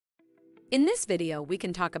In this video, we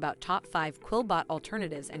can talk about top 5 Quillbot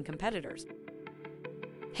alternatives and competitors.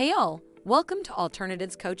 Hey all, welcome to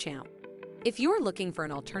Alternatives Co-channel. If you are looking for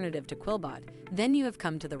an alternative to Quillbot, then you have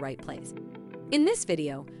come to the right place. In this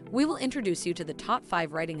video, we will introduce you to the top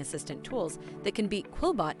 5 writing assistant tools that can beat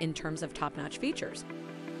Quillbot in terms of top-notch features.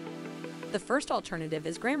 The first alternative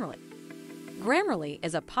is Grammarly. Grammarly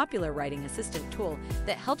is a popular writing assistant tool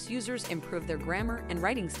that helps users improve their grammar and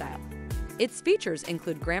writing style. Its features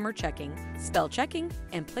include grammar checking, spell checking,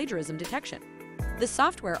 and plagiarism detection. The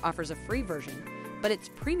software offers a free version, but its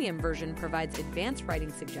premium version provides advanced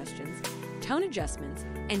writing suggestions, tone adjustments,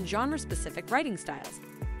 and genre-specific writing styles.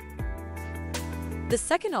 The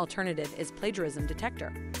second alternative is Plagiarism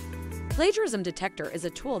Detector. Plagiarism Detector is a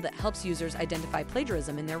tool that helps users identify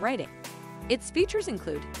plagiarism in their writing. Its features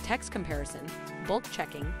include text comparison, bulk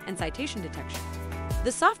checking, and citation detection.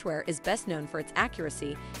 The software is best known for its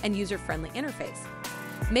accuracy and user-friendly interface,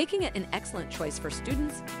 making it an excellent choice for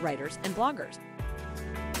students, writers, and bloggers.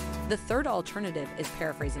 The third alternative is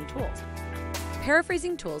Paraphrasing Tools.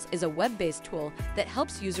 Paraphrasing Tools is a web-based tool that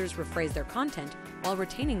helps users rephrase their content while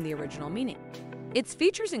retaining the original meaning. Its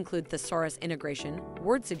features include thesaurus integration,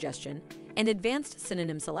 word suggestion, and advanced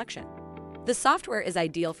synonym selection. The software is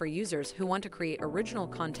ideal for users who want to create original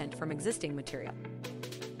content from existing material.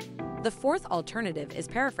 The fourth alternative is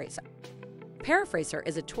Paraphraser. Paraphraser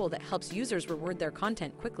is a tool that helps users reword their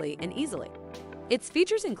content quickly and easily. Its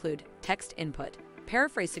features include text input,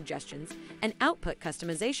 paraphrase suggestions, and output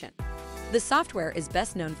customization. The software is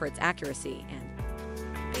best known for its accuracy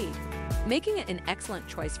and speed, making it an excellent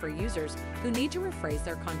choice for users who need to rephrase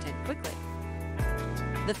their content quickly.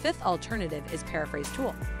 The fifth alternative is Paraphrase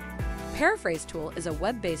Tool. Paraphrase Tool is a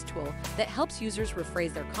web-based tool that helps users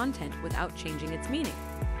rephrase their content without changing its meaning.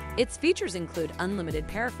 Its features include unlimited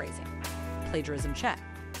paraphrasing, plagiarism check,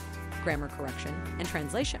 grammar correction, and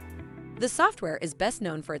translation. The software is best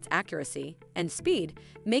known for its accuracy and speed,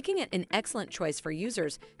 making it an excellent choice for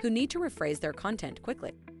users who need to rephrase their content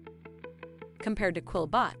quickly. Compared to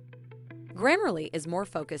Quillbot, Grammarly is more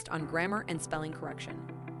focused on grammar and spelling correction,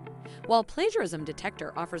 while Plagiarism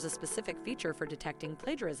Detector offers a specific feature for detecting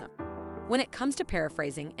plagiarism. When it comes to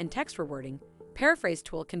paraphrasing and text rewording, Paraphrase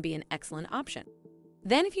Tool can be an excellent option.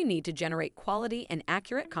 Then if you need to generate quality and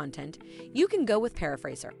accurate content, you can go with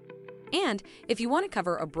Paraphraser. And if you want to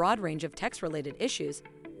cover a broad range of text-related issues,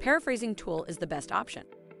 Paraphrasing Tool is the best option.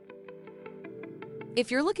 If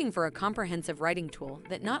you're looking for a comprehensive writing tool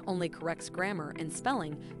that not only corrects grammar and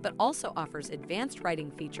spelling, but also offers advanced writing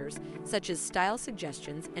features such as style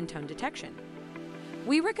suggestions and tone detection,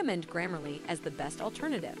 we recommend Grammarly as the best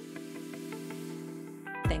alternative.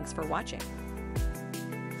 Thanks for watching.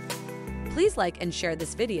 Please like and share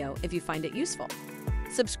this video if you find it useful.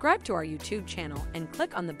 Subscribe to our YouTube channel and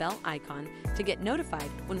click on the bell icon to get notified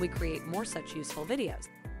when we create more such useful videos.